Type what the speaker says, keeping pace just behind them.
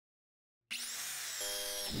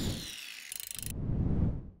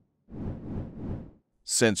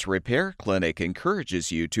Since Repair Clinic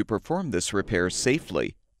encourages you to perform this repair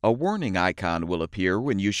safely, a warning icon will appear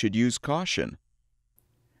when you should use caution.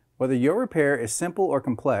 Whether your repair is simple or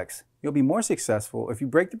complex, you'll be more successful if you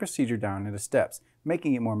break the procedure down into steps,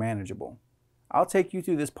 making it more manageable. I'll take you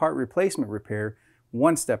through this part replacement repair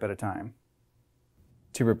one step at a time.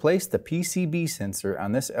 To replace the PCB sensor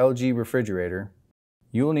on this LG refrigerator,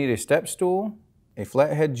 you will need a step stool, a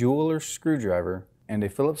flathead jeweler's screwdriver, and a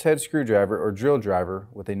Phillips head screwdriver or drill driver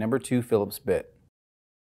with a number 2 Phillips bit.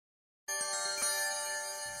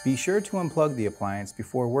 Be sure to unplug the appliance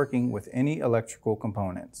before working with any electrical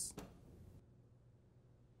components.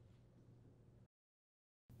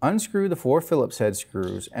 Unscrew the 4 Phillips head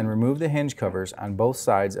screws and remove the hinge covers on both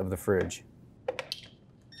sides of the fridge.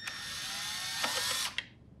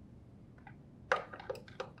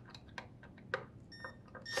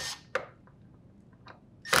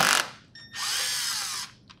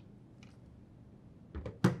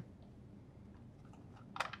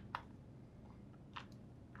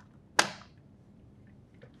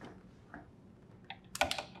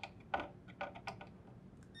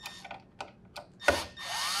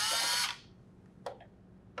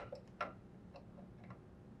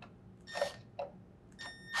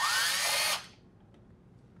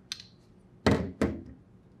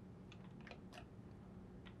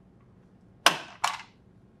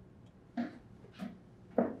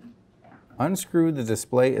 Unscrew the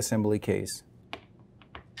display assembly case.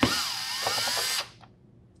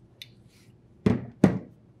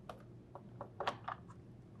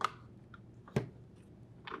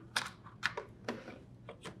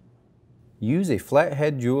 Use a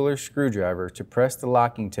flathead jeweler's screwdriver to press the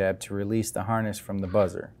locking tab to release the harness from the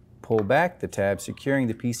buzzer. Pull back the tab securing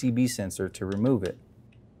the PCB sensor to remove it.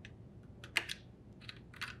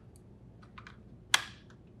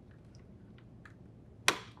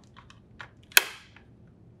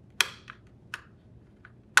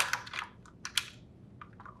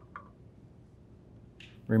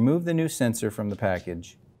 Remove the new sensor from the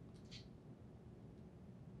package.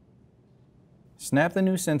 Snap the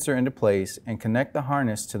new sensor into place and connect the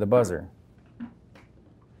harness to the buzzer.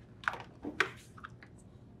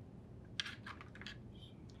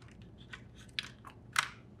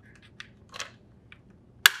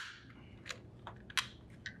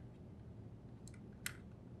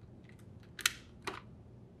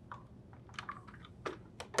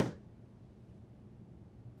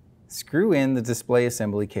 Screw in the display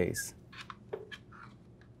assembly case.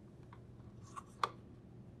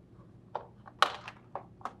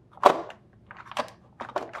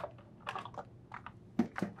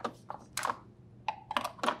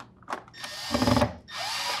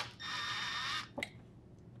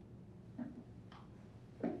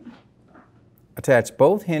 Attach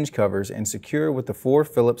both hinge covers and secure with the 4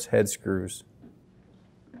 Phillips head screws.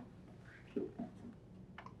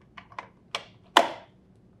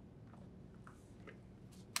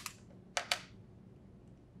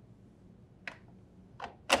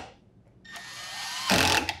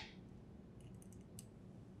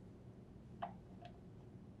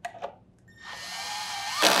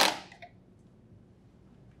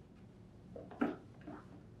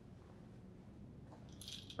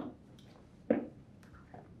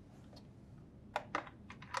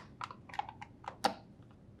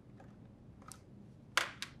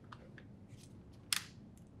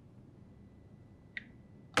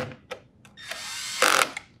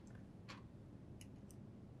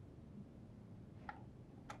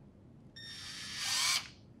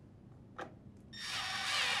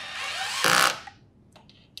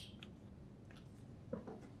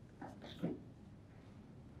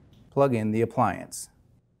 Plug in the appliance.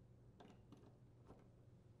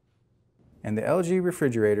 And the LG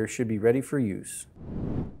refrigerator should be ready for use.